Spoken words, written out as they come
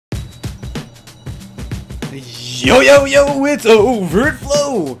Yo, yo, yo, it's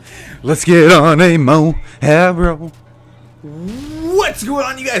overtflow. Let's get on a MOAB, bro. What's going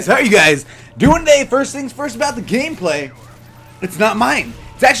on, you guys? How are you guys doing today? First things first about the gameplay. It's not mine.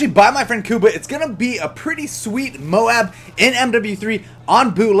 It's actually by my friend Kuba. It's going to be a pretty sweet MOAB in MW3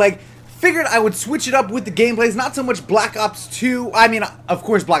 on Bootleg. Figured I would switch it up with the gameplays, not so much Black Ops 2, I mean, of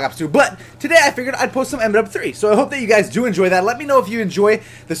course Black Ops 2, but today I figured I'd post some MW3, so I hope that you guys do enjoy that. Let me know if you enjoy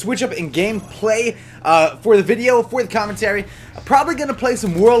the switch up in gameplay for the video, for the commentary. I'm probably going to play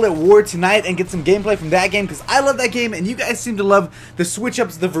some World at War tonight and get some gameplay from that game, because I love that game, and you guys seem to love the switch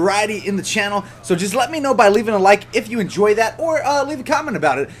ups, the variety in the channel, so just let me know by leaving a like if you enjoy that, or leave a comment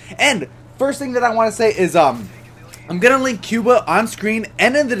about it. And first thing that I want to say is, I'm going to link Cuba on screen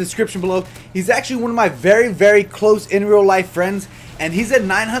and in the description below. He's actually one of my very, very close in real life friends, and he's at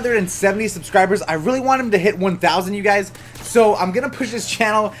 970 subscribers. I really want him to hit 1,000, you guys. So I'm going to push his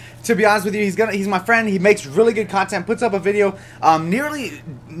channel. To be honest with you, he's my friend. He makes really good content, puts up a video nearly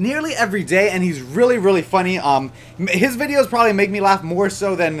every day, and he's really, really funny. His videos probably make me laugh more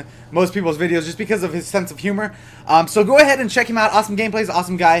so than most people's videos just because of his sense of humor. So go ahead and check him out. Awesome gameplays,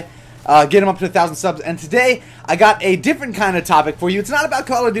 awesome guy. Get him up to 1,000 subs. And today I got a different kind of topic for you. It's not about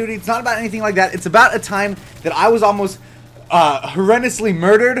Call of Duty, it's not about anything like that. It's about a time that I was almost horrendously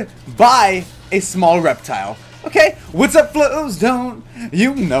murdered by a small reptile. Okay, what's up, flows? Don't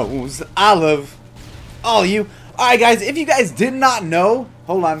you knows I love all you. Alright guys, if you guys did not know,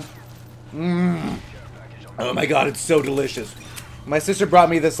 hold on. Oh my god, it's so delicious. My sister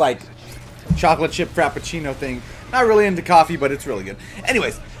brought me this like chocolate chip frappuccino thing. Not really into coffee, but it's really good.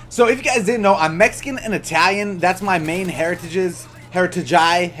 Anyways, so if you guys didn't know, I'm Mexican and Italian. That's my main heritage.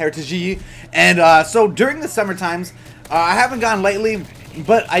 And so during the summer times, I haven't gone lately,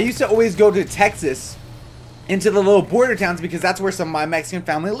 but I used to always go to Texas, into the little border towns, because that's where some of my Mexican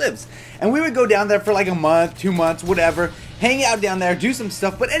family lives. And we would go down there for like a month, 2 months, whatever, hang out down there, do some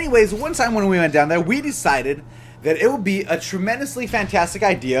stuff. But anyways, one time when we went down there, we decided that it would be a tremendously fantastic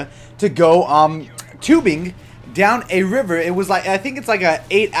idea to go tubing down a river. It was like, I think it's like a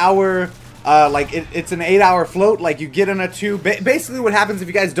 8-hour, it's an 8-hour float. Like you get in a tube. Basically what happens, if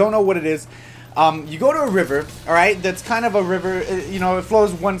you guys don't know what it is, you go to a river, alright, that's kind of a river, you know, it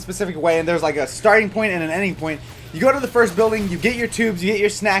flows one specific way, and there's like a starting point and an ending point. You go to the first building, you get your tubes, you get your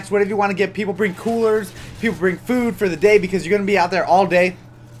snacks, whatever you want to get. People bring coolers, people bring food for the day, because you're going to be out there all day.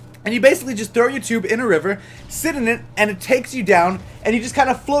 And you basically just throw your tube in a river, sit in it, and it takes you down, and you just kind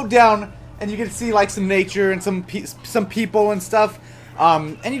of float down, and you can see like some nature and some people and stuff.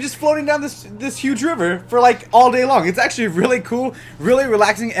 And you're just floating down this huge river for like all day long. It's actually really cool, really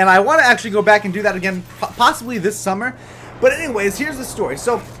relaxing, and I want to actually go back and do that again, possibly this summer. But anyways, here's the story.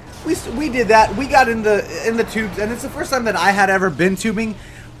 So we did that. We got in the tubes, and it's the first time that I had ever been tubing.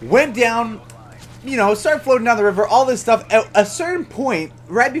 Went down, you know, started floating down the river, all this stuff. At a certain point,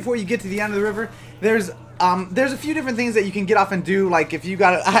 right before you get to the end of the river, there's a few different things that you can get off and do. Like if you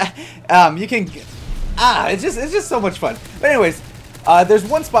got you can, it's just so much fun. But anyways, there's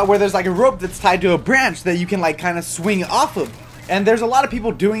one spot where there's like a rope that's tied to a branch that you can like kind of swing off of. And there's a lot of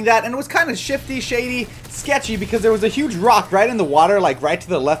people doing that, and it was kind of shifty, shady, sketchy, because there was a huge rock right in the water, like right to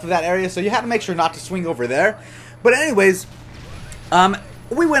the left of that area, so you had to make sure not to swing over there. But anyways,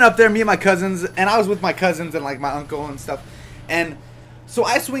 we went up there, me and my cousins, and I was with my cousins and like my uncle and stuff. And so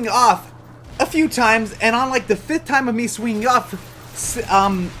I swing off a few times, and on like the 5th time of me swinging off,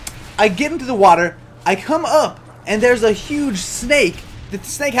 I get into the water, I come up, and there's a huge snake. The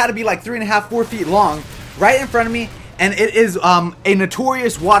snake had to be like 3.5, 4 feet long, right in front of me, and it is a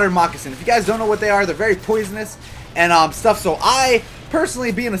notorious water moccasin. If you guys don't know what they are, they're very poisonous and stuff. So I,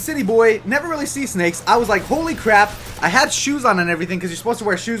 personally, being a city boy, never really see snakes. I was like, holy crap. I had shoes on and everything, because you're supposed to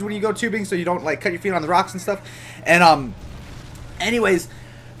wear shoes when you go tubing so you don't like cut your feet on the rocks and stuff. And anyways,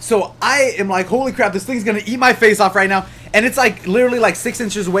 so I am like, holy crap, this thing's gonna eat my face off right now. And it's like literally like 6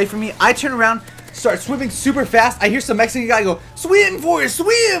 inches away from me. I turn around, start swimming super fast. I hear some Mexican guy go, "Swim, Forrest,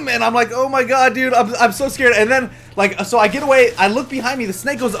 swim!" And I'm like, oh my god, dude, I'm so scared. And then like, so I get away, I look behind me, the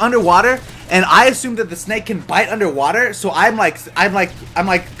snake goes underwater, and I assume that the snake can bite underwater. So I'm like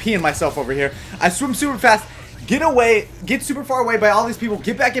peeing myself over here. I swim super fast, get away, get super far away by all these people,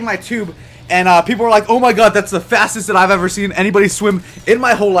 get back in my tube, and people are like, oh my god, that's the fastest that I've ever seen anybody swim in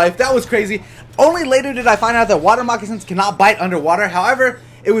my whole life. That was crazy. Only later did I find out that water moccasins cannot bite underwater. However,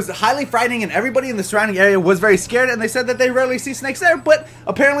 it was highly frightening, and everybody in the surrounding area was very scared, and they said that they rarely see snakes there, but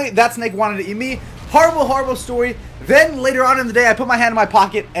apparently that snake wanted to eat me. Horrible, horrible story. Then later on in the day, I put my hand in my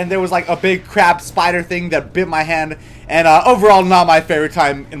pocket and there was like a big crab spider thing that bit my hand. And overall, not my favorite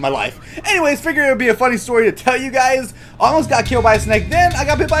time in my life. Anyways, figured it would be a funny story to tell you guys. Almost got killed by a snake, then I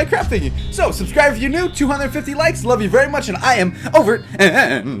got bit by a crab thingy. So subscribe if you're new, 250 likes, love you very much, and I am over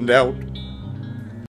and out.